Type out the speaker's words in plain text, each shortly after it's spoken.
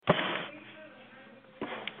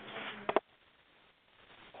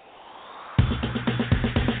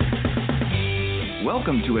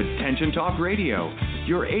Welcome to Attention Talk Radio,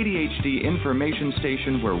 your ADHD information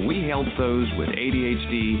station where we help those with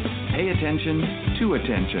ADHD pay attention to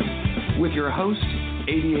attention. With your host,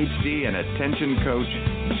 ADHD and attention coach,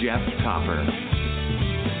 Jeff Copper.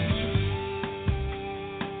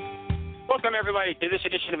 Welcome, everybody, to this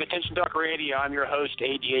edition of Attention Talk Radio. I'm your host,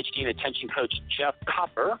 ADHD and attention coach, Jeff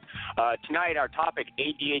Copper. Tonight, our topic,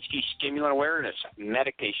 ADHD stimulant awareness,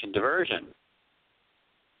 medication diversion.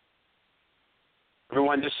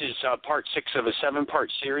 Everyone, this is part 6 of a 7-part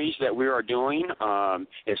series that we are doing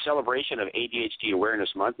in celebration of ADHD Awareness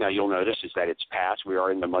Month. Now, you'll notice is that it's past. We are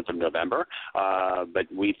in the month of November, but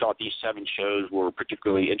we thought these 7 shows were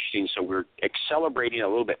particularly interesting, so we're celebrating a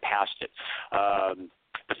little bit past it.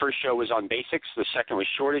 The first show was on basics. The second was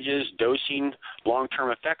shortages, dosing,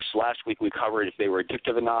 long-term effects. Last week we covered if they were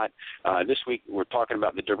addictive or not. This week we're talking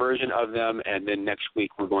about the diversion of them, and then next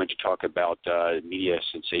week we're going to talk about media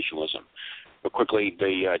sensationalism. But quickly,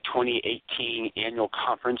 the 2018 annual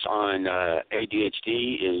conference on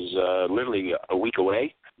ADHD is literally a week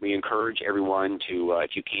away. We encourage everyone to,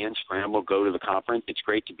 if you can, scramble, go to the conference. It's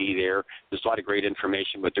great to be there. There's a lot of great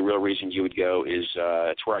information, but the real reason you would go is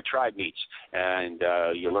it's where our tribe meets, and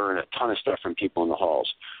you learn a ton of stuff from people in the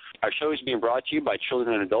halls. Our show is being brought to you by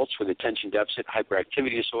children and adults with attention deficit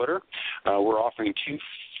hyperactivity disorder. We're offering 2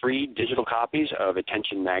 free digital copies of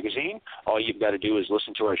Attention Magazine. All you've got to do is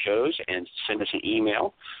listen to our shows and send us an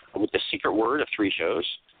email with the secret word of 3 shows.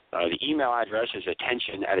 The email address is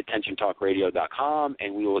attentiontalkradio.com,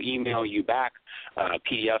 and we will email you back a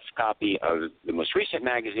PDF copy of the most recent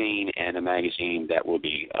magazine and a magazine that will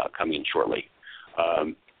be coming shortly.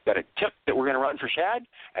 Got a tip that we're going to run for Shad,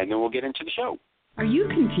 and then we'll get into the show. Are you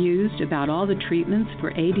confused about all the treatments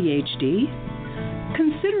for ADHD?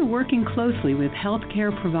 Consider working closely with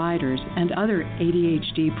healthcare providers and other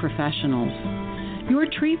ADHD professionals. Your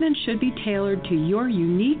treatment should be tailored to your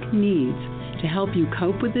unique needs to help you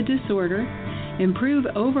cope with the disorder, improve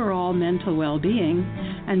overall mental well-being,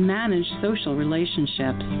 and manage social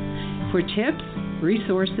relationships. For tips,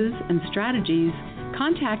 resources, and strategies,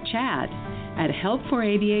 contact Chad at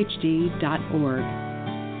helpforadhd.org.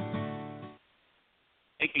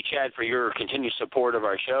 Thank you, Chad, for your continued support of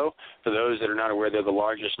our show. For those that are not aware, they're the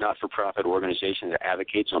largest not-for-profit organization that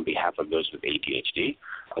advocates on behalf of those with ADHD.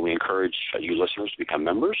 We encourage you listeners to become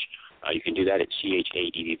members. You can do that at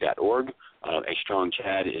chadd.org. A strong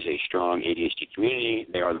Chad is a strong ADHD community.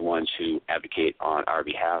 They are the ones who advocate on our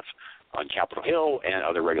behalf on Capitol Hill and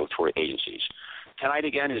other regulatory agencies. Tonight,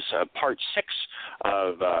 again, is part 6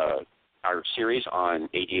 of our series on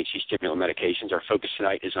ADHD stimulant medications. Our focus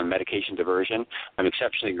tonight is on medication diversion. I'm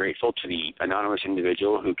exceptionally grateful to the anonymous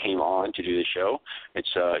individual who came on to do the show.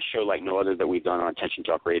 It's a show like no other that we've done on Attention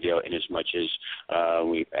Talk Radio, in as much as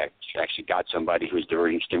we've actually got somebody who's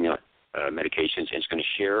diverting stimulant medications and is going to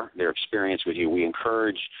share their experience with you. We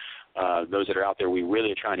encourage those that are out there. We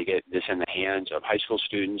really are trying to get this in the hands of high school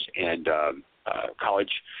students and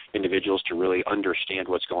college individuals to really understand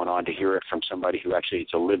what's going on, to hear it from somebody who actually,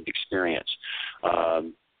 it's a lived experience.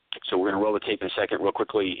 So we're going to roll the tape in a second. Real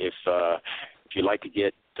quickly, if you'd like to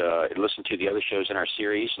get listen to the other shows in our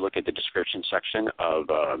series, look at the description section of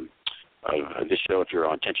this show if you're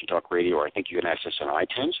on Attention Talk Radio, or I think you can access it on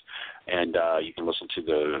iTunes, and you can listen to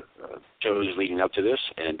the shows leading up to this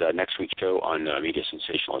and next week's show on media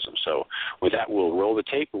sensationalism. So with that, we'll roll the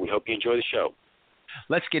tape, and we hope you enjoy the show.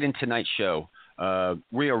 Let's get into tonight's show.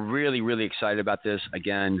 We are really, really excited about this.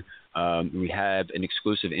 Again, we have an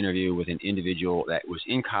exclusive interview with an individual that was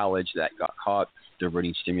in college that got caught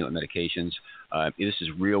diverting stimulant medications. This is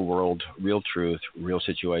real world, real truth, real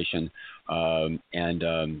situation, and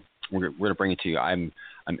we're going to bring it to you. I'm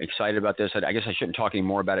excited about this. I guess I shouldn't talk any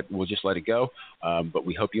more about it. We'll just let it go, but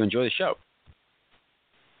we hope you enjoy the show.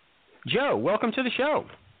 Joe, welcome to the show.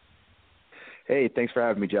 Hey, thanks for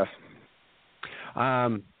having me, Jeff.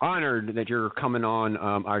 Honored that you're coming on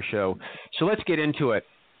our show. So let's get into it.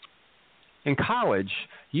 In college,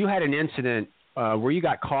 you had an incident where you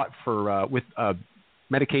got caught with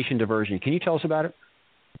medication diversion. Can you tell us about it?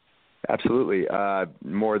 Absolutely.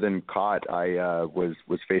 More than caught, I was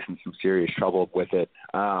facing some serious trouble with it.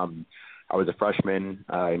 I was a freshman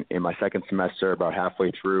in my second semester, about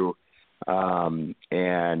halfway through, and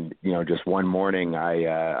just one morning,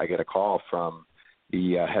 I get a call from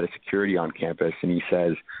the head of security on campus, and he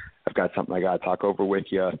says, "I've got something I got to talk over with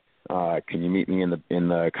you. Can you meet me in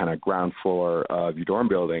the kind of ground floor of your dorm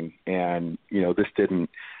building?" And this didn't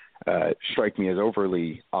strike me as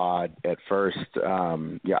overly odd at first.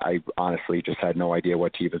 I honestly just had no idea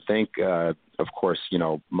what to even think. Of course,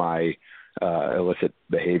 my illicit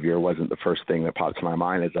behavior wasn't the first thing that popped to my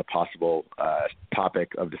mind as a possible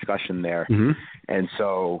topic of discussion there. Mm-hmm. And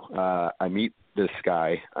so I meet this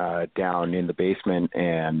guy down in the basement,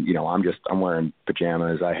 and I'm wearing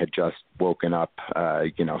pajamas. I had just woken up,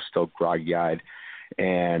 still groggy-eyed,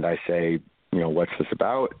 and I say, what's this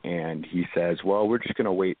about? And he says, well, we're just going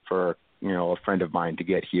to wait for a friend of mine to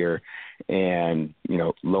get here. And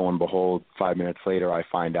lo and behold, 5 minutes later, I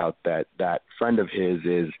find out that that friend of his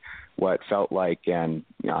is what felt like, and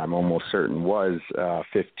I'm almost certain was,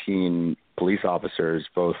 15 police officers,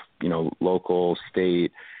 both local,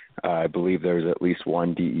 state. I believe there's at least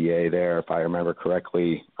one DEA there, if I remember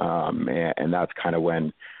correctly, and that's kind of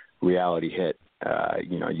when reality hit.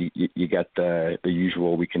 You get the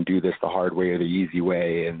usual, we can do this the hard way or the easy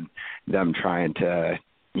way, and them trying to,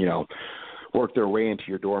 work their way into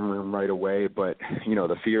your dorm room right away. But,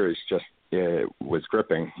 the fear is just, it was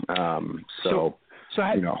gripping. So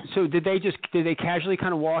did they casually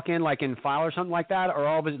kind of walk in like in file or something like that? Or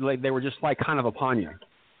all of it, like they were just like kind of upon you?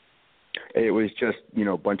 It was just,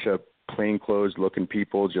 a bunch of plainclothes looking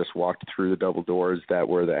people just walked through the double doors that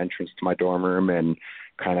were the entrance to my dorm room and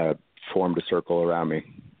kind of formed a circle around me.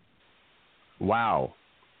 Wow.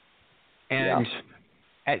 And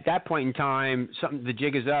at that point in time, the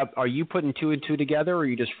jig is up. Are you putting two and two together, or are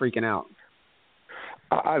you just freaking out?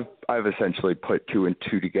 I've essentially put two and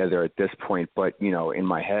two together at this point, but in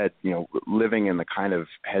my head, living in the kind of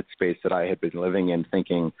headspace that I had been living in,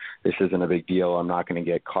 thinking this isn't a big deal, I'm not going to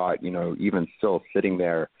get caught. Even still sitting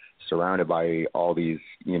there, surrounded by all these,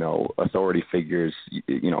 authority figures.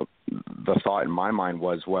 The thought in my mind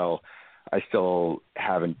was, well, I still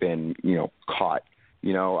haven't been, caught.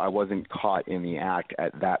 I wasn't caught in the act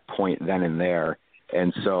at that point then and there,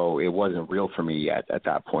 and so it wasn't real for me yet at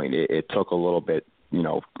that point. It took a little bit,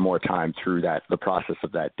 more time through the process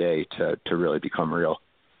of that day to really become real.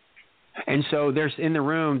 And so there's in the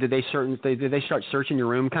room, did they start searching your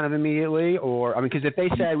room kind of immediately? Or, because if they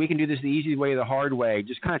said we can do this the easy way or the hard way,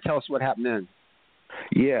 just kind of tell us what happened then.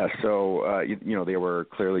 Yeah, so, they were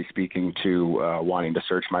clearly speaking to wanting to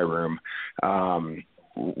search my room.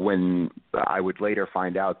 When I would later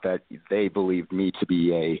find out that they believed me to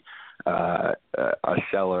be a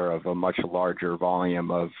seller of a much larger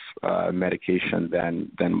volume of medication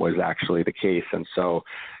than was actually the case. And so,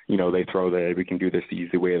 they throw the we can do this the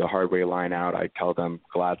easy way or the hard way line out. I tell them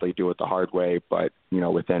gladly do it the hard way. But,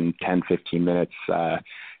 within 10, 15 minutes,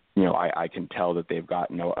 I can tell that they've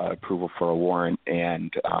gotten approval for a warrant,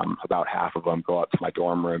 and about half of them go up to my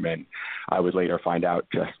dorm room, and I would later find out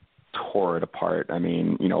just tore it apart. I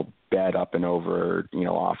mean, bed up and over,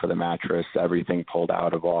 off of the mattress, everything pulled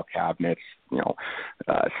out of all cabinets,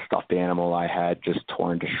 stuffed animal I had just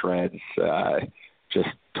torn to shreds, just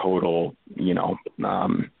total,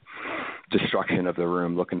 destruction of the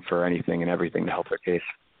room, looking for anything and everything to help their case.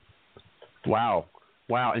 Wow.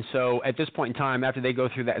 And so at this point in time, after they go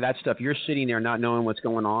through that stuff, you're sitting there not knowing what's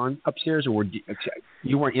going on upstairs, or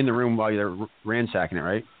you weren't in the room while you're ransacking it,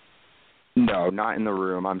 right? No, not in the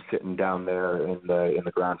room. I'm sitting down there in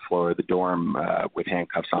the ground floor of the dorm with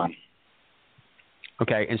handcuffs on.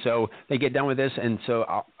 Okay, and so they get done with this, and so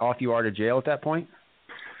off you are to jail at that point?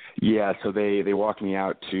 Yeah, so they walk me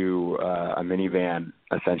out to a minivan,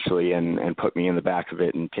 essentially, and put me in the back of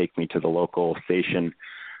it and take me to the local station.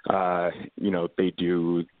 They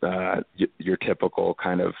do your typical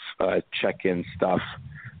kind of check-in stuff,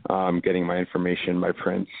 getting my information, my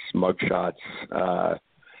prints, mugshots.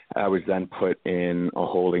 I was then put in a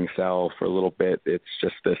holding cell for a little bit. It's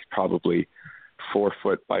just this probably 4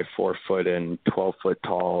 foot by 4 foot and 12 foot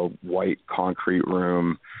tall white concrete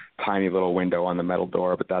room, tiny little window on the metal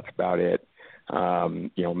door, but that's about it.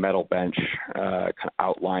 Metal bench kind of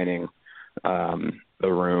outlining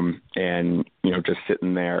the room, and just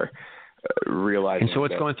sitting there realizing. And so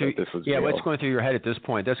what's going through? Real. What's going through your head at this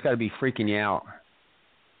point? That's got to be freaking you out.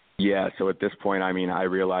 Yeah. So at this point, I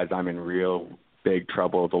realize I'm in real big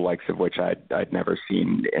trouble, the likes of which I'd never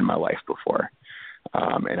seen in my life before.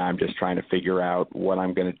 And I'm just trying to figure out what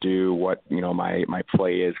I'm going to do, what, my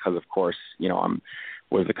play is. Cause of course,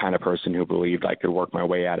 was the kind of person who believed I could work my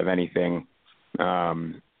way out of anything.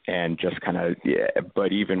 And just kind of,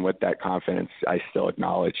 but even with that confidence, I still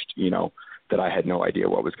acknowledged, that I had no idea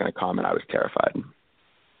what was going to come, and I was terrified.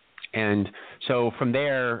 And so from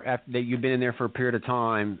there, after you've been in there for a period of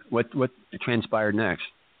time, what transpired next?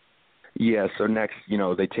 Yeah, so next,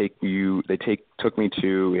 they took me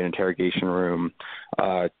to an interrogation room.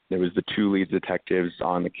 There was the 2 lead detectives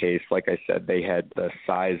on the case. Like I said, they had the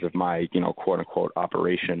size of my, quote unquote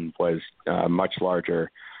operation was much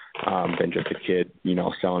larger than just a kid,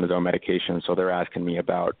 selling his own medication. So they're asking me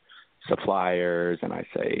about suppliers, and I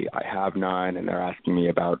say I have none, and they're asking me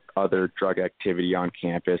about other drug activity on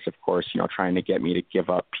campus, of course, trying to get me to give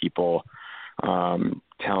up people,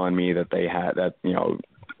 telling me that they had that,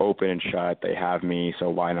 open and shut, they have me, so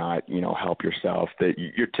why not, help yourself.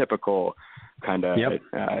 Your typical kind of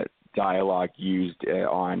dialogue used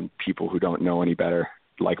on people who don't know any better,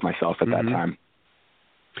 like myself at that time.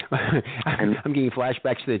 I'm getting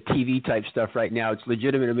flashbacks to the TV type stuff right now. It's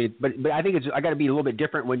legitimate. I mean, but I think I got to be a little bit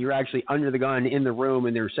different when you're actually under the gun in the room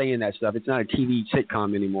and they're saying that stuff. It's not a TV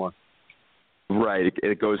sitcom anymore. Right.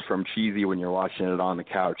 It goes from cheesy when you're watching it on the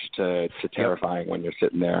couch to terrifying when you're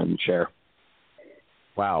sitting there in the chair.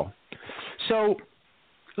 Wow. So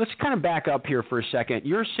let's kind of back up here for a second.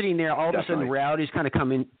 You're sitting there, all of a sudden reality's kind of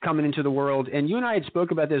coming into the world, and you and I had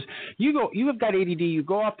spoke about this. You have got ADD, you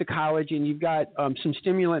go off to college, and you've got some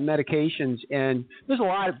stimulant medications, and there's a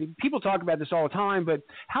lot of people talk about this all the time. But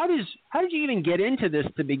how did you even get into this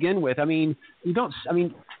to begin with? I mean, you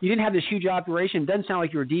didn't have this huge operation. It doesn't sound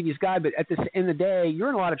like you're a devious guy, but at the end of the day, you're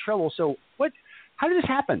in a lot of trouble. So how did this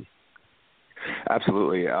happen?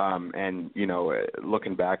 Absolutely. And,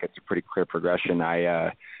 looking back, it's a pretty clear progression.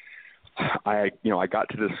 I got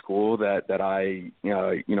to this school that I,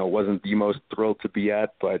 wasn't the most thrilled to be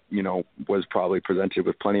at, but, was probably presented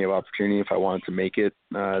with plenty of opportunity if I wanted to make it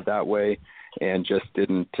that way, and just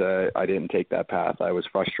I didn't take that path. I was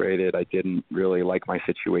frustrated. I didn't really like my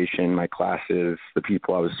situation, my classes, the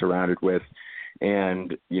people I was surrounded with.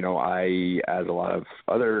 And, I, as a lot of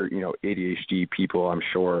other, ADHD people, I'm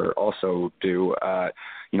sure also do,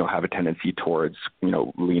 have a tendency towards,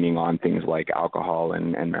 leaning on things like alcohol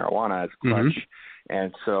and marijuana as a crutch. Mm-hmm.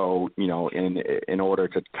 And so, in order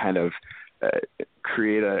to kind of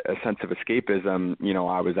create a sense of escapism,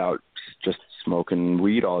 I was out just smoking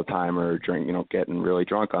weed all the time or getting really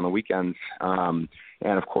drunk on the weekends.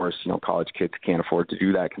 And of course, college kids can't afford to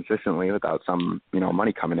do that consistently without some,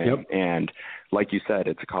 money coming in. Yep. And like you said,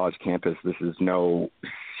 it's a college campus. This is no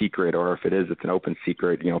secret, or if it is, it's an open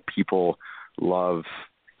secret. People love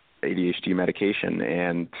ADHD medication.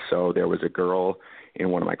 And so there was a girl in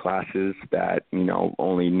one of my classes that,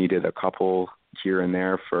 only needed a couple here and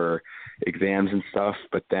there for exams and stuff.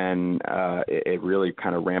 But then it really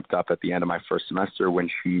kind of ramped up at the end of my first semester when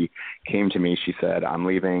she came to me. She said, I'm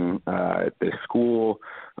leaving this school,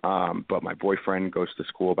 but my boyfriend goes to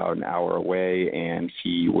school about an hour away and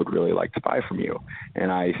he would really like to buy from you.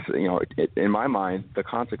 And I, in my mind, the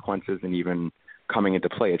consequence isn't even coming into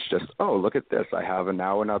play. It's just, oh, look at this. I have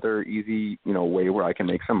now another easy, way where I can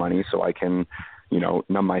make some money so I can,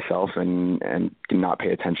 numb myself and not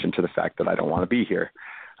pay attention to the fact that I don't want to be here.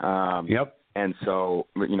 Yep. And so,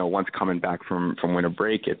 once coming back from winter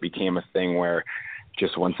break, it became a thing where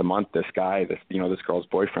just once a month, this girl's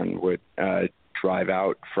boyfriend would drive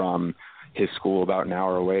out from his school about an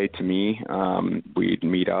hour away to me. We'd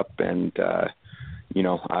meet up and,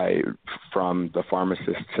 from the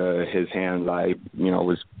pharmacist to his hands, I,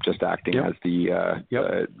 was just acting as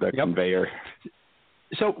the conveyor.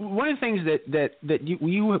 So one of the things that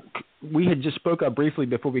we had just spoke up briefly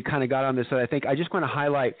before we kind of got on this that I think I just want to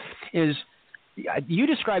highlight is you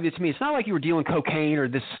described it to me. It's not like you were dealing cocaine or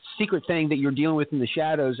this secret thing that you're dealing with in the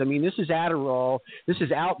shadows. I mean, this is Adderall. This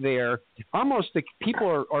is out there. Almost the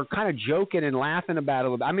people are kind of joking and laughing about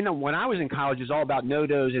it. I mean, when I was in college, it was all about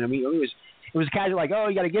no-dos. And I mean, it was casual, like, oh,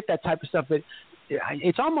 you got to get that type of stuff. But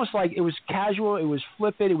it's almost like it was casual. It was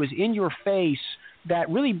flippant. It was in your face. That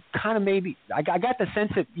really kind of maybe I got the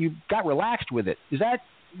sense that you got relaxed with it. Is that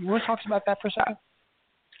you want to talk about that for a second?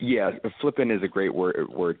 Yeah, flippant is a great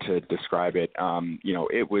word to describe it.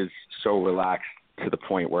 It was so relaxed to the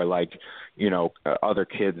point where, other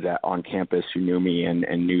kids on campus who knew me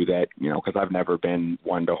and knew that, because I've never been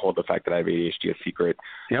one to hold the fact that I have ADHD a secret.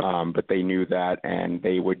 Yep. But they knew that, and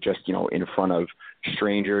they would just, in front of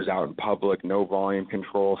strangers out in public, no volume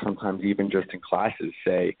control, sometimes even just in classes,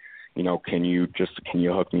 say, can you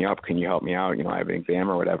hook me up? Can you help me out? I have an exam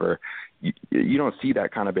or whatever. You don't see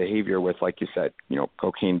that kind of behavior with, like you said,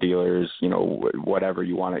 cocaine dealers, whatever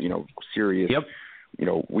you want to, serious,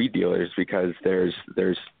 weed dealers, because there's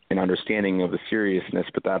an understanding of the seriousness,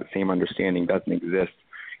 but that same understanding doesn't exist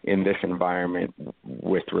in this environment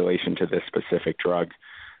with relation to this specific drug.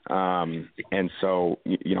 And so,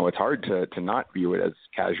 it's hard to not view it as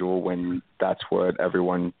casual when that's how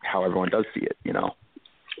everyone does see it,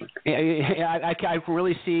 I can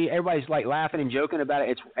really see everybody's like laughing and joking about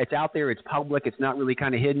it. It's out there. It's public. It's not really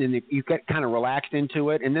kind of hidden, and you get kind of relaxed into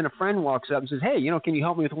it. And then a friend walks up and says, "Hey, can you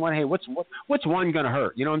help me with one? Hey, what's one gonna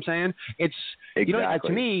hurt? You know what I'm saying?" It's exactly.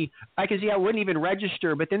 To me, I can see I wouldn't even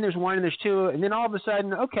register, but then there's one and there's two, and then all of a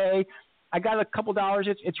sudden, okay, I got a couple dollars.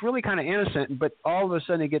 It's really kind of innocent, but all of a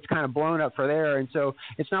sudden it gets kind of blown up for there. And so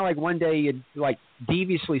it's not like one day you like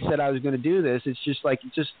deviously said I was going to do this. It's just like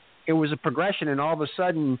it was a progression, and all of a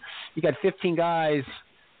sudden you got 15 guys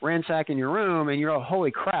ransacking your room, and you're like,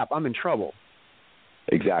 holy crap, I'm in trouble.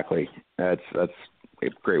 Exactly. That's a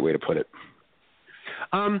great way to put it.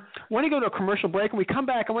 I want to go to a commercial break. When we come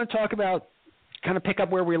back, I want to talk about, kind of pick up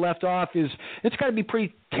where we left off. It's got to be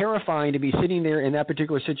pretty terrifying to be sitting there in that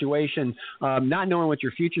particular situation, not knowing what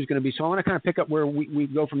your future is going to be. So I want to kind of pick up where we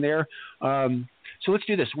go from there. So let's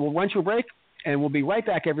do this. We'll run to a break, and we'll be right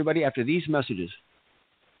back, everybody, after these messages.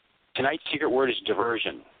 Tonight's secret word is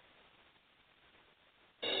diversion.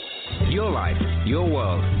 Your life, your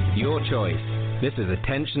world, your choice. This is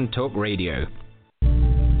Attention Talk Radio.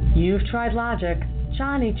 You've tried logic.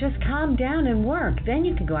 Johnny, just calm down and work. Then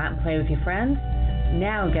you can go out and play with your friends.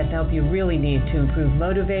 Now get the help you really need to improve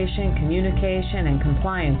motivation, communication, and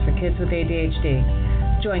compliance for kids with ADHD.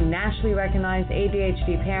 Join nationally recognized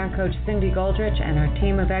ADHD parent coach Cindy Goldrich and her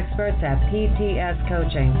team of experts at PTS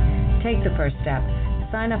Coaching. Take the first step.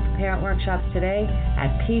 Sign up for parent workshops today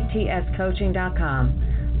at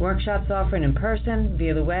ptscoaching.com. Workshops offered in person,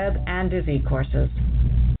 via the web, and as e-courses.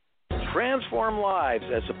 Transform lives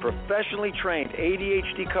as a professionally trained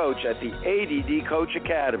ADHD coach at the ADD Coach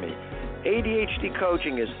Academy. ADHD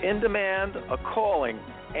coaching is in demand, a calling,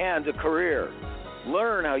 and a career.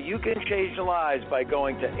 Learn how you can change lives by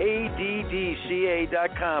going to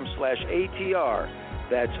addca.com/ATR.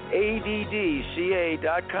 That's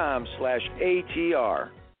addca.com/ATR.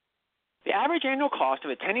 The average annual cost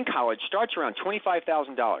of attending college starts around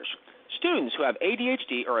 $25,000. Students who have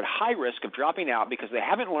ADHD are at high risk of dropping out because they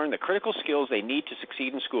haven't learned the critical skills they need to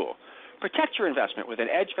succeed in school. Protect your investment with an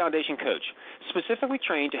EDGE Foundation coach, specifically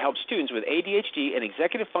trained to help students with ADHD and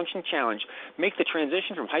executive function challenge make the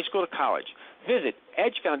transition from high school to college. Visit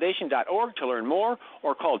edgefoundation.org to learn more,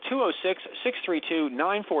 or call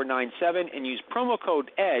 206-632-9497 and use promo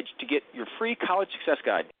code EDGE to get your free college success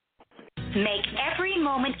guide. Make every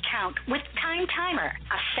moment count with Time Timer,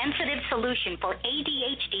 a sensitive solution for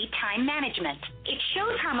ADHD time management. It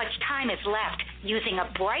shows how much time is left using a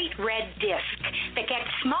bright red disc that gets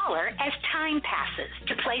smaller as time passes.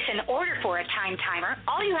 To place an order for a Time Timer,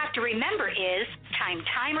 all you have to remember is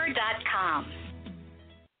timetimer.com.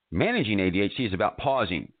 Managing ADHD is about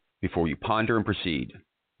pausing before you ponder and proceed.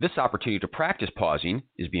 This opportunity to practice pausing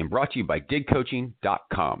is being brought to you by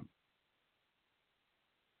digcoaching.com.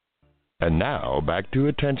 And now, back to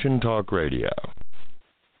Attention Talk Radio.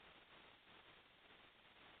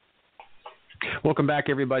 Welcome back,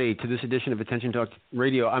 everybody, to this edition of Attention Talk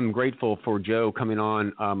Radio. I'm grateful for Joe coming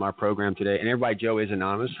on our program today. And everybody, Joe is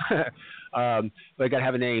anonymous, but I got to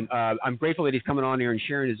have a name. I'm grateful that he's coming on here and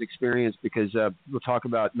sharing his experience, because we'll talk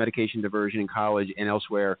about medication diversion in college and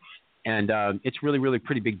elsewhere. And it's really, really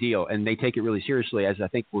pretty big deal. And they take it really seriously, as I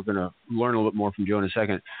think we're going to learn a little bit more from Joe in a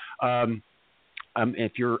second.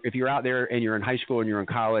 If you're out there and you're in high school and you're in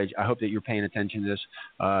college, I hope that you're paying attention to this,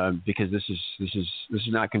 because this is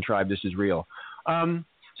not contrived. This is real. So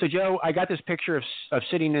Joe, I got this picture of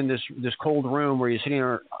sitting in this cold room where you're sitting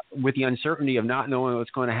there with the uncertainty of not knowing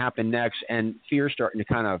what's going to happen next, and fear starting to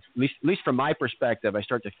kind of, at least from my perspective, I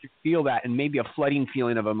start to feel that, and maybe a flooding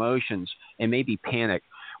feeling of emotions and maybe panic.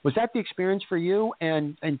 Was that the experience for you?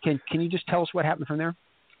 And can you just tell us what happened from there?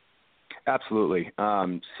 Absolutely.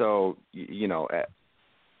 So,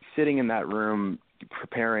 sitting in that room,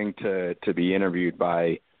 preparing to be interviewed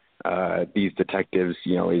by these detectives,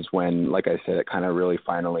 is when, like I said, it kind of really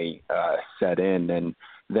finally set in. And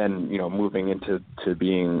then, moving into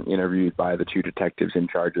being interviewed by the two detectives in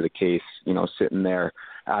charge of the case, sitting there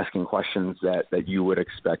asking questions that you would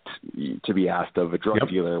expect to be asked of a drug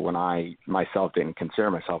dealer, when I myself didn't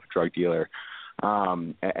consider myself a drug dealer.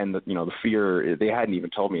 And the fear, they hadn't even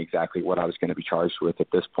told me exactly what I was going to be charged with at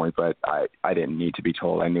this point, but I didn't need to be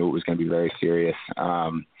told. I knew it was going to be very serious.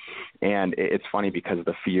 And it's funny, because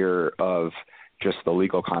the fear of just the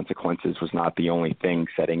legal consequences was not the only thing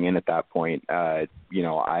setting in at that point. I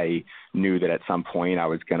knew that at some point I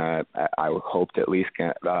hoped at least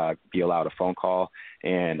be allowed a phone call.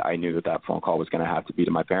 And I knew that phone call was going to have to be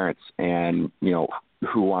to my parents. And,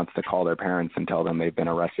 who wants to call their parents and tell them they've been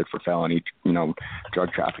arrested for felony,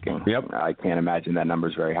 drug trafficking? Yep. I can't imagine that number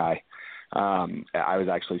is very high. I was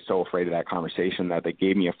actually so afraid of that conversation that they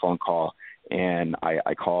gave me a phone call, and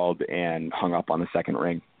I called and hung up on the second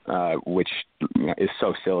ring, which is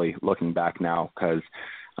so silly looking back now, because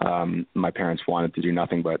my parents wanted to do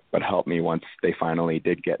nothing but help me once they finally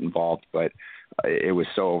did get involved. But it was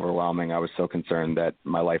so overwhelming. I was so concerned that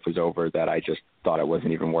my life was over that I just thought it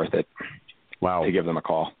wasn't even worth it. Wow. To give them a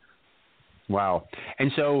call. Wow.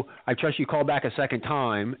 And so I trust you called back a second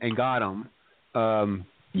time and got them.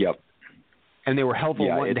 Yep. And they were helpful,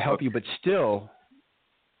 wanting to help you, but still.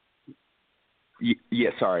 Yeah,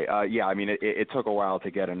 sorry. I mean, it took a while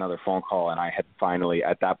to get another phone call, and I had finally,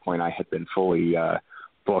 at that point, I had been fully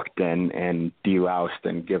booked and deloused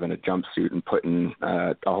and given a jumpsuit and put in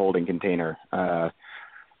a holding container.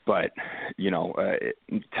 But,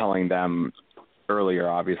 telling them earlier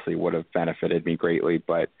obviously would have benefited me greatly,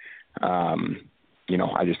 but I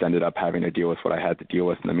just ended up having to deal with what I had to deal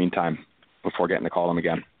with in the meantime before getting to call them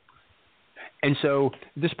again. And so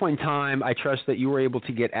at this point in time, I trust that you were able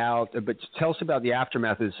to get out, but tell us about the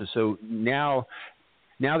aftermath of this. So now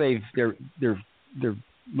they're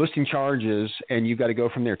listing charges and you've got to go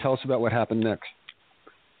from there. Tell us about what happened next.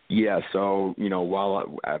 Yeah, so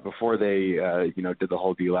before they did the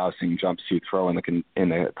whole delousing jumpsuit throw in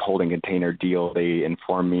the holding container deal, they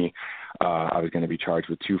informed me I was going to be charged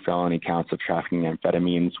with 2 felony counts of trafficking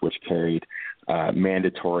amphetamines, which carried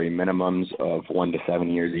mandatory minimums of 1 to 7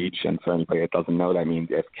 years each. And for anybody that doesn't know, that means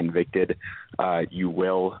if convicted, you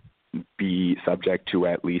will be subject to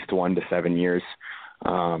at least 1 to 7 years.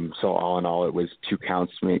 So all in all, it was 2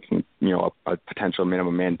 counts, making a potential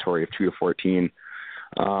minimum mandatory of 2 to 14.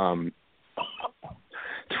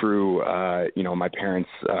 Through my parents'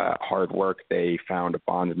 hard work, they found a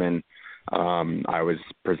bondsman. I was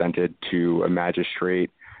presented to a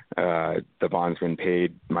magistrate. The bondsman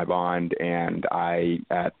paid my bond, and I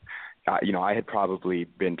had probably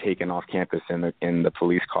been taken off campus in the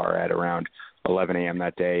police car at around 11 a.m.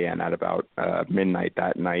 that day, and at about midnight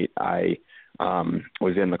that night, I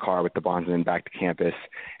was in the car with the bondsman back to campus.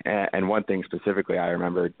 And one thing specifically I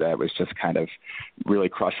remembered that was just kind of really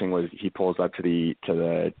crushing was he pulls up to the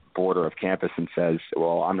border of campus and says,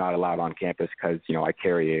 well, I'm not allowed on campus because, I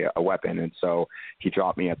carry a weapon. And so he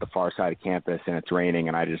dropped me at the far side of campus and it's raining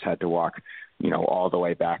and I just had to walk, all the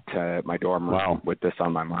way back to my dorm room with this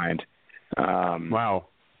on my mind. Wow.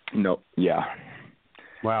 No. Yeah.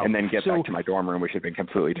 Wow. And then get back to my dorm room, which had been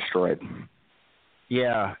completely destroyed.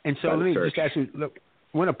 Yeah, and so let me just ask you, look,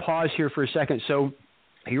 I want to pause here for a second. So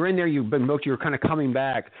you're in there, you've been booked, you're kind of coming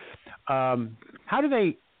back. How do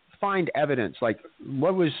they find evidence? Like,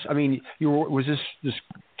 was this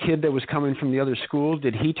kid that was coming from the other school,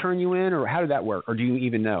 did he turn you in, or how did that work, or do you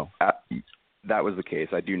even know? That was the case.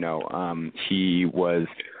 I do know. He was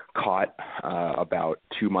caught about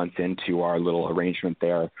 2 months into our little arrangement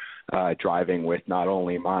there, driving with not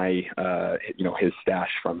only my, his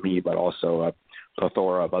stash from me, but also a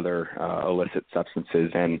plethora of other illicit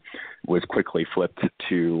substances, and was quickly flipped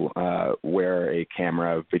to where a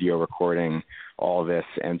camera, video recording all this.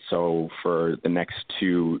 And so for the next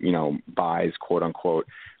 2, buys, quote unquote,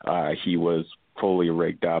 he was fully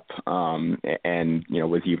rigged up, and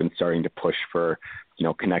was even starting to push for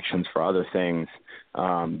connections for other things.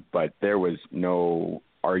 But there was no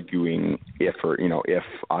arguing if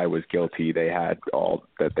I was guilty. They had all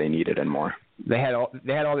that they needed and more. They had all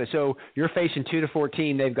that. So you're facing 2 to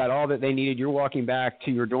 14. They've got all that they needed. You're walking back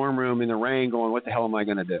to your dorm room in the rain going, what the hell am I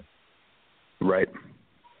going to do? Right.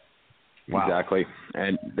 Wow. Exactly.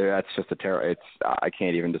 And that's just I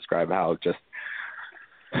can't even describe how just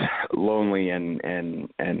lonely and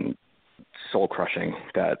soul crushing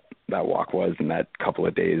that walk was, and that couple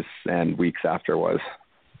of days and weeks after was.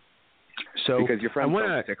 So because your friends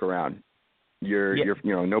don't stick around. You're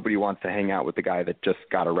nobody wants to hang out with the guy that just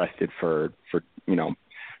got arrested for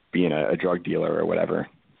being a drug dealer or whatever.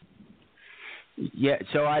 Yeah.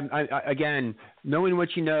 So I again, knowing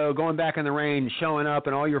what you know, going back in the rain, showing up,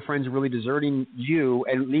 and all your friends really deserting you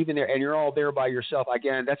and leaving there, and you're all there by yourself.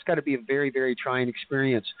 Again, that's got to be a very, very trying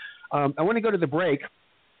experience. I want to go to the break,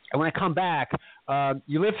 and when I come back,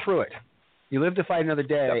 you lived through it. You lived to fight another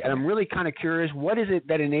day, definitely. And I'm really kind of curious, what is it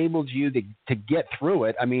that enabled you to get through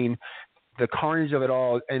it? I mean, the carnage of it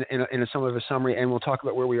all in some of a summary, and we'll talk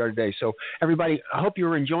about where we are today. So, everybody, I hope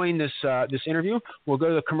you're enjoying this interview. We'll go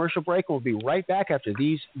to the commercial break, and we'll be right back after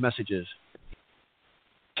these messages.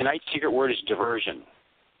 Tonight's secret word is diversion.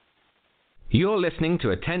 You're listening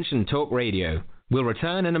to Attention Talk Radio. We'll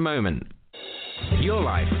return in a moment. Your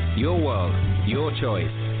life, your world, your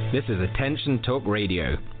choice. This is Attention Talk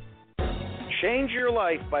Radio. Change your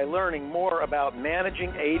life by learning more about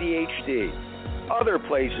managing ADHD. Other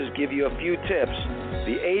places give you a few tips.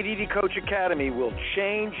 The ADD Coach Academy will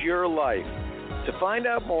change your life. To find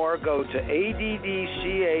out more, go to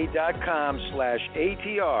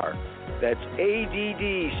addca.com/ATR. That's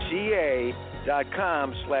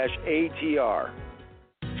addca.com/ATR.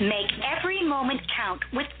 Make every moment count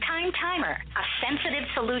with Time Timer, a sensitive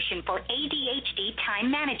solution for ADHD time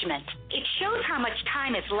management. It shows how much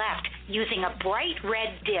time is left using a bright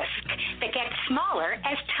red disc that gets smaller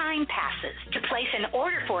as time passes. To place an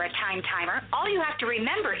order for a Time Timer, all you have to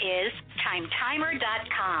remember is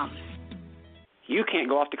timetimer.com. You can't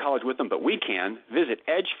go off to college with them, but we can. Visit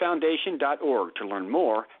edgefoundation.org to learn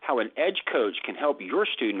more how an EDGE coach can help your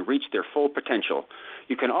student reach their full potential.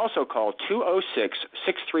 You can also call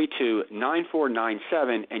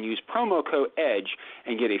 206-632-9497 and use promo code EDGE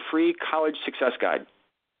and get a free college success guide.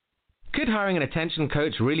 Could hiring an attention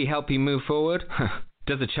coach really help you move forward?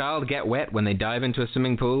 Does a child get wet when they dive into a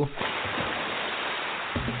swimming pool?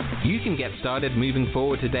 You can get started moving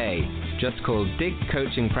forward today. Just call Dig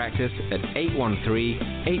Coaching Practice at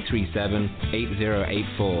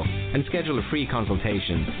 813-837-8084 and schedule a free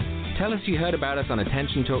consultation. Tell us you heard about us on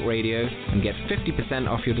Attention Talk Radio and get 50%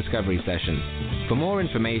 off your discovery session. For more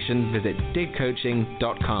information, visit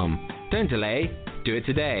digcoaching.com. Don't delay, do it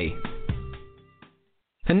today.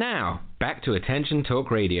 And now, back to Attention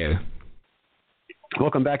Talk Radio.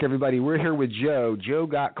 Welcome back, everybody. We're here with Joe. Joe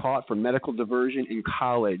got caught for medical diversion in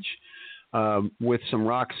college with some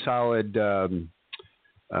rock-solid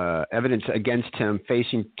evidence against him,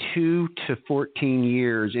 facing 2 to 14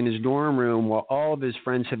 years in his dorm room while all of his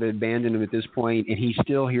friends have abandoned him at this point, and he's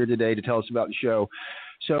still here today to tell us about the show.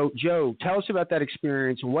 So, Joe, tell us about that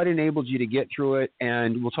experience, what enabled you to get through it,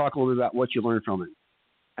 and we'll talk a little bit about what you learned from it.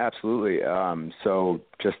 Absolutely. So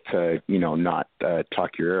just to, not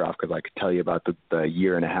talk your ear off, because I could tell you about the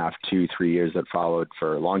year and a half, 2-3 years that followed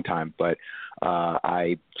for a long time. But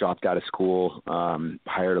I dropped out of school,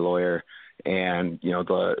 hired a lawyer, and,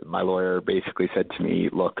 my lawyer basically said to me,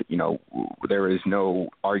 look, there is no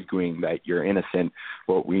arguing that you're innocent.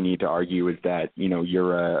 What we need to argue is that,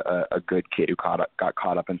 you're a good kid who got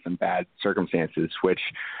caught up in some bad circumstances, which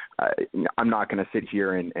I'm not going to sit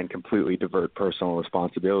here and completely divert personal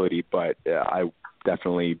responsibility, but I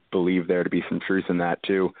definitely believe there to be some truth in that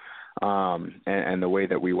too. And the way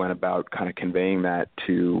that we went about kind of conveying that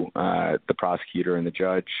to the prosecutor and the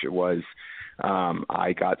judge was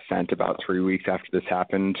I got sent about 3 weeks after this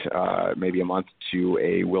happened, maybe a month, to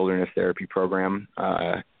a wilderness therapy program.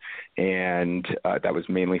 And that was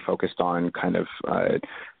mainly focused on kind of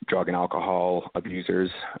drug and alcohol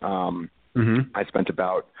abusers. I spent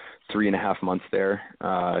about 3.5 months there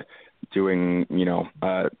doing,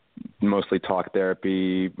 mostly talk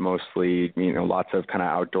therapy, mostly, lots of kind of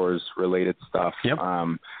outdoors related stuff, yep.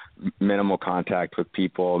 Minimal contact with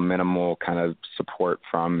people, minimal kind of support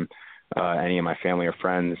from any of my family or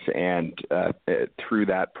friends. And through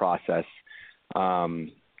that process, it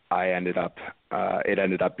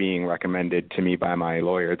ended up being recommended to me by my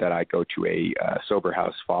lawyer that I go to a sober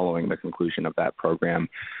house following the conclusion of that program,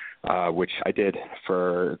 which I did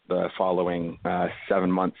for the following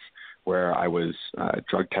 7 months, where I was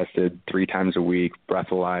drug tested 3 times a week,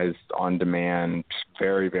 breathalyzed on demand,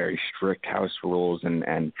 very, very strict house rules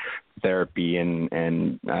and therapy and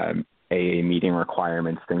AA meeting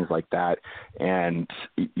requirements, things like that. And,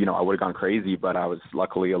 I would have gone crazy, but I was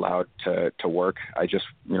luckily allowed to work. I just,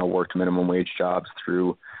 worked minimum wage jobs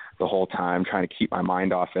through the whole time, trying to keep my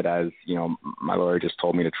mind off it, as, my lawyer just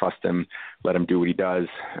told me to trust him, let him do what he does.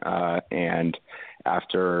 And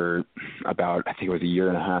after about, I think it was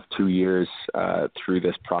 1.5 to 2 years through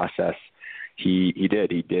this process, he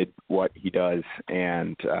did what he does.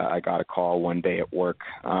 And I got a call one day at work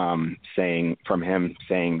saying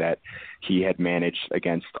that he had managed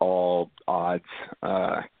against all odds,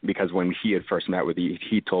 because when he had first met with me,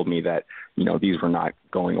 he told me that, these were not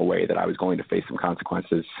going away, that I was going to face some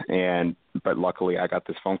consequences. But luckily I got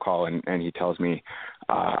this phone call and he tells me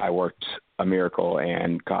I worked a miracle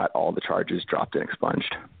and got all the charges dropped and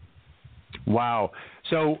expunged. Wow.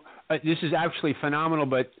 So this is absolutely phenomenal,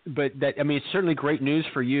 but that, it's certainly great news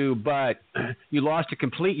for you, but you lost a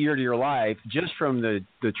complete year to your life just from the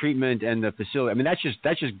treatment and the facility. That's just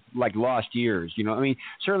like lost years,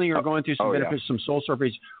 certainly you're going through some benefits, some soul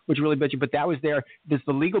surgeries, which really bet you, but that was there. There's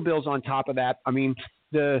the legal bills on top of that.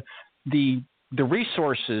 The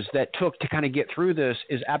resources that took to kind of get through this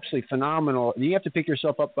is absolutely phenomenal. You have to pick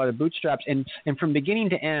yourself up by the bootstraps, and from beginning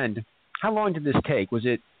to end, how long did this take? Was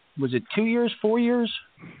it 2 years, 4 years?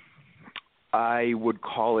 I would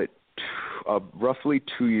call it roughly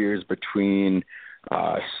 2 years between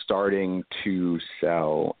starting to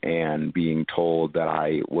sell and being told that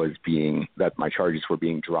my charges were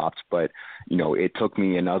being dropped. But, it took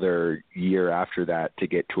me another year after that to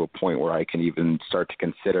get to a point where I can even start to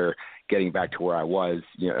consider getting back to where I was,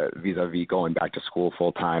 vis-a-vis going back to school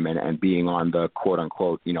full time and being on the quote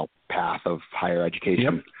unquote, path of higher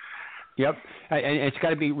education. Yep. Yep, and it's got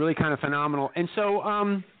to be really kind of phenomenal. And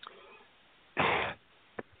so,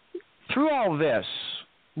 through all this,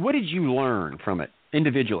 what did you learn from it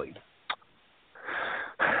individually?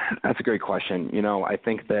 That's a great question. I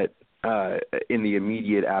think that in the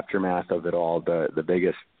immediate aftermath of it all, the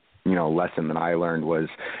biggest, lesson that I learned was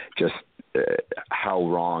just how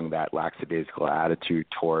wrong that lackadaisical attitude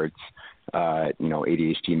towards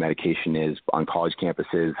ADHD medication is on college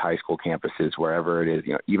campuses, high school campuses, wherever it is,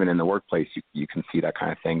 even in the workplace, you can see that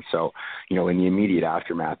kind of thing. So, in the immediate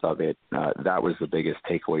aftermath of it, that was the biggest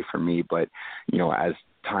takeaway for me. But, as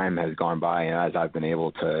time has gone by and as I've been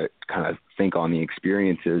able to kind of think on the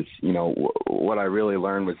experiences, what I really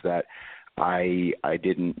learned was that I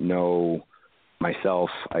didn't know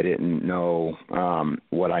myself. I didn't know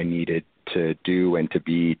what I needed to do and to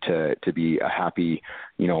be a happy,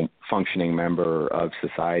 functioning member of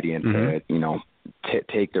society, and to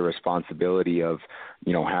take the responsibility of,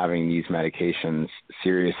 having these medications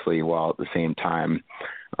seriously, while at the same time,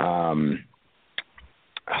 I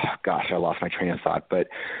lost my train of thought, but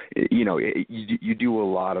you do a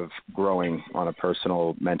lot of growing on a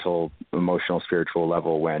personal, mental, emotional, spiritual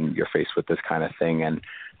level when you're faced with this kind of thing. And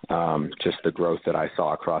just the growth that I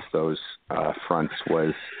saw across those fronts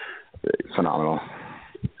was phenomenal.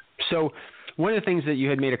 So one of the things that you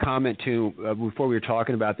had made a comment to before we were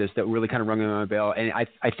talking about this that really kind of rung my bell, and I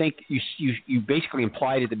think you basically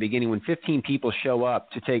implied at the beginning, when 15 people show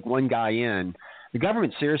up to take one guy in, the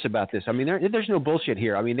government's serious about this. I mean, there's no bullshit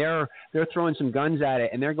here. I mean, they're throwing some guns at it,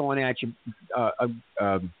 and they're going at you,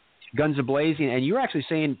 guns a-blazing. And you're actually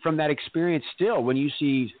saying from that experience still, when you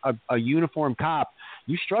see a uniformed cop,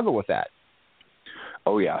 you struggle with that.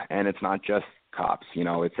 Oh, yeah, and it's not just cops.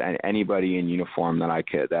 It's anybody in uniform that I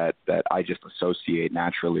just associate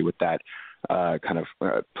naturally with that kind of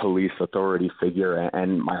police authority figure,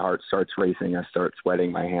 and my heart starts racing. I start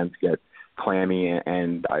sweating. My hands get clammy,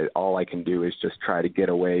 and all I can do is just try to get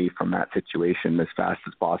away from that situation as fast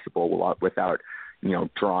as possible without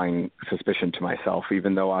drawing suspicion to myself,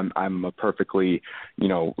 even though I'm a perfectly,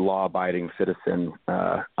 law-abiding citizen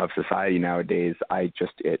of society nowadays.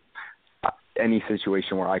 Any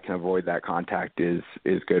situation where I can avoid that contact is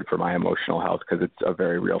good for my emotional health, because it's a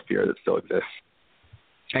very real fear that still exists.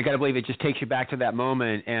 I got to believe it just takes you back to that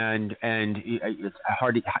moment, and it's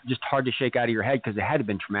hard to shake out of your head, because it had to have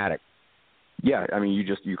been traumatic. Yeah, I mean,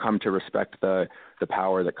 you come to respect the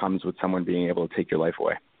power that comes with someone being able to take your life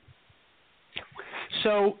away.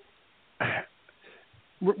 So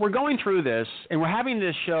we're going through this, and we're having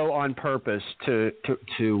this show on purpose to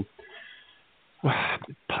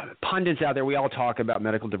pundits out there. We all talk about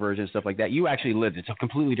medical diversion and stuff like that. You actually lived it. It's a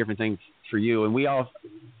completely different thing for you, and we all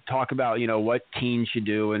talk about what teens should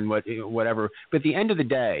do and whatever. But at the end of the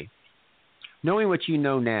day, knowing what you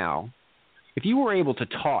know now, if you were able to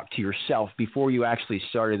talk to yourself before you actually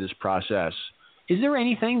started this process, is there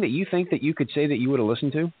anything that you think that you could say that you would have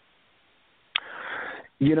listened to?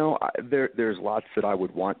 There's lots that I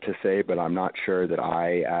would want to say, but I'm not sure that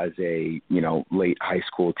I, as a, late high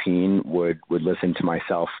school teen, would listen to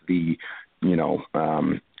myself, the,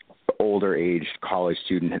 older aged college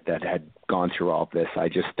student that had gone through all of this. I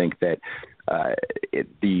just think that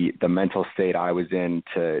the mental state I was in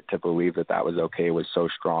to believe that was okay was so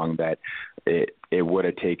strong that it would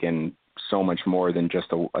have taken so much more than just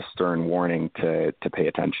a stern warning to pay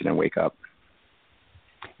attention and wake up.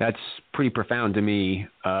 That's pretty profound to me.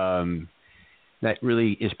 That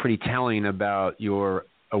really is pretty telling about your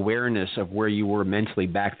awareness of where you were mentally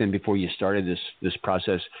back then before you started this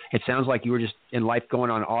process. It sounds like you were just in life going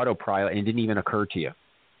on autopilot and it didn't even occur to you.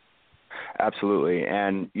 Absolutely.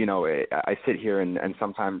 And, I sit here and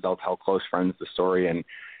sometimes I'll tell close friends the story, and,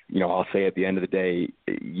 I'll say at the end of the day,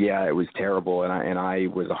 yeah, it was terrible, and I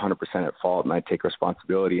was 100% at fault, and I take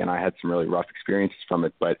responsibility, and I had some really rough experiences from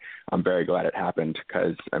it, but I'm very glad it happened,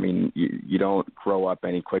 because, I mean, you don't grow up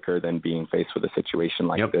any quicker than being faced with a situation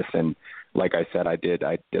like this, and like I said, I did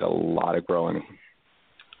a lot of growing.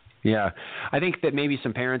 Yeah. I think that maybe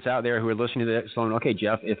some parents out there who are listening to this going, okay,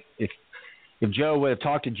 Jeff, if Joe would have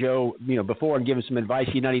talked to Joe, before and given some advice,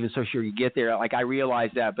 you're not even so sure you get there. Like, I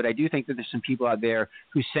realize that, but I do think that there's some people out there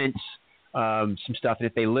who sense some stuff. And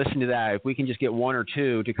if they listen to that, if we can just get one or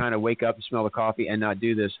two to kind of wake up and smell the coffee and not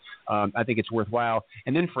do this, I think it's worthwhile.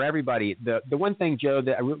 And then for everybody, the one thing, Joe,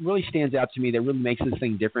 that really stands out to me that really makes this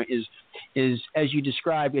thing different is as you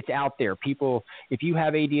described, it's out there. People, if you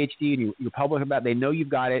have ADHD and you're public about it, they know you've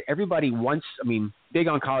got it. Everybody wants, big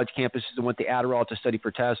on college campuses and want the Adderall to study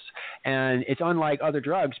for tests. And it's unlike other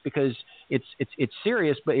drugs because it's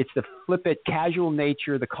serious, but it's the flippant, casual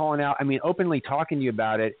nature, the calling out, openly talking to you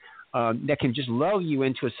about it. that can just lull you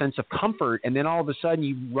into a sense of comfort, and then all of a sudden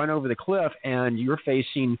you run over the cliff and you're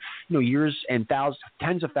facing, years and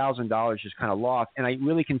tens of thousands of dollars just kind of lost. And I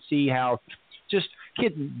really can see how just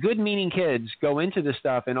good-meaning kids go into this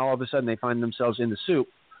stuff, and all of a sudden they find themselves in the soup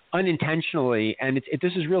unintentionally. And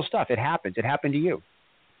this is real stuff. It happens. It happened to you.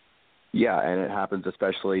 Yeah, and it happens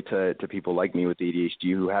especially to people like me with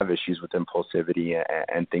ADHD who have issues with impulsivity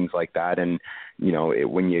and things like that. And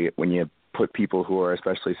when you put people who are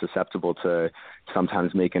especially susceptible to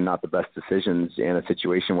sometimes making not the best decisions in a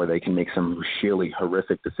situation where they can make some really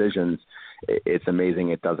horrific decisions, it's amazing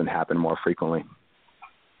it doesn't happen more frequently.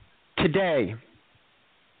 Today,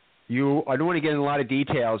 I don't want to get into a lot of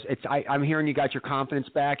details. I'm hearing you got your confidence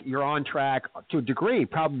back. You're on track to a degree,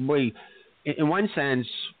 probably in one sense,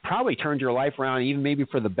 probably turned your life around, even maybe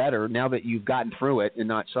for the better, now that you've gotten through it and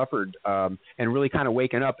not suffered, and really kind of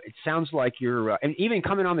waking up. It sounds like you're, and even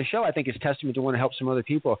coming on the show, I think is testament to want to help some other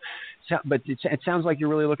people. But it sounds like you're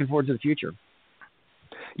really looking forward to the future.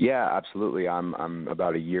 Yeah, absolutely. I'm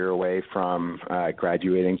about a year away from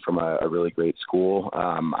graduating from a really great school.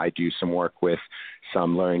 I do some work with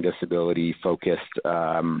some learning disability focused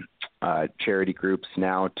charity groups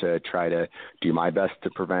now to try to do my best to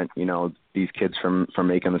prevent, these kids from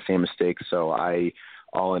making the same mistakes. So I,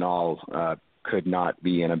 all in all, could not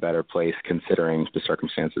be in a better place considering the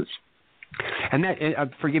circumstances. And that,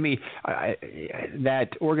 forgive me,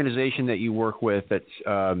 that organization that you work with that's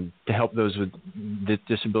to help those with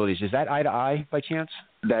disabilities, is that Eye to Eye by chance?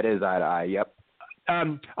 That is Eye to Eye, yep.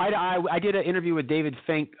 Eye to Eye, I did an interview with David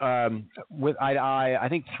Fink with Eye to Eye, I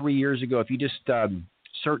think 3 years ago. If you just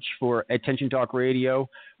search for Attention Talk Radio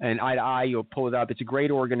and Eye to Eye, you'll pull it up. It's a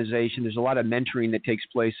great organization. There's a lot of mentoring that takes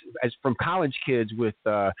place from college kids with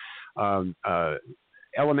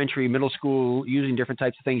elementary, middle school, using different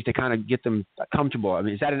types of things to kind of get them comfortable. I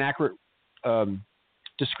mean, is that an accurate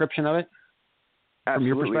description of it? From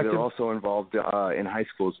your Absolutely. perspective? They're also involved in high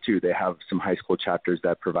schools, too. They have some high school chapters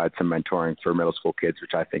that provide some mentoring for middle school kids,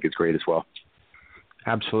 which I think is great as well.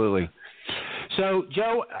 Absolutely. So,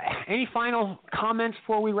 Joe, any final comments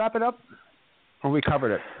before we wrap it up? Or we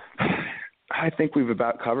covered it? I think we've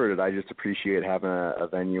about covered it. I just appreciate having a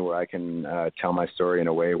venue where I can tell my story in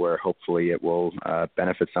a way where hopefully it will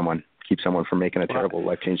benefit someone, keep someone from making a terrible,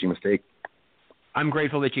 life-changing mistake. I'm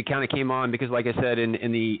grateful that you kind of came on because, like I said, in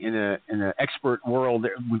the expert world,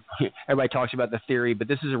 everybody talks about the theory, but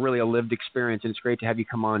this is really a lived experience, and it's great to have you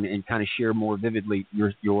come on and kind of share more vividly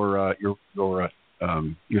your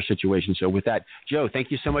situation. So, with that, Joe,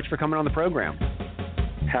 thank you so much for coming on the program.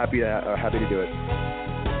 Happy to do it.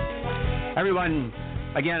 Everyone,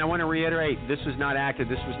 again, I want to reiterate, this was not acted,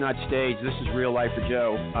 this was not staged, this is real life for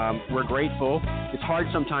Joe. We're grateful. It's hard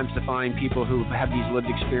sometimes to find people who have these lived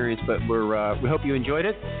experience, but we hope you enjoyed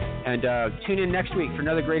it. And tune in next week for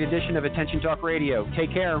another great edition of Attention Talk Radio.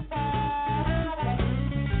 Take care.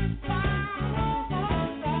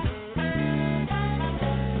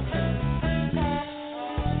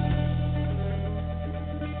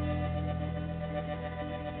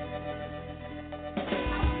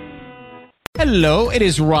 Hello, it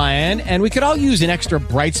is Ryan, and we could all use an extra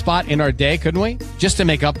bright spot in our day, couldn't we? Just to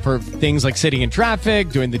make up for things like sitting in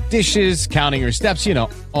traffic, doing the dishes, counting your steps,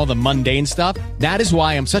 all the mundane stuff. That is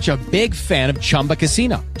why I'm such a big fan of Chumba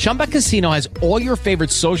Casino. Chumba Casino has all your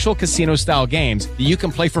favorite social casino-style games that you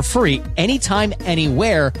can play for free anytime,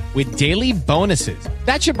 anywhere with daily bonuses.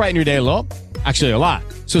 That should brighten your day a little. Actually, a lot.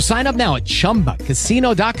 So sign up now at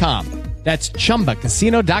ChumbaCasino.com. That's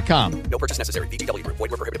ChumbaCasino.com. No purchase necessary. VGW Group.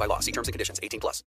 Void where prohibited by law. See terms and conditions. 18+.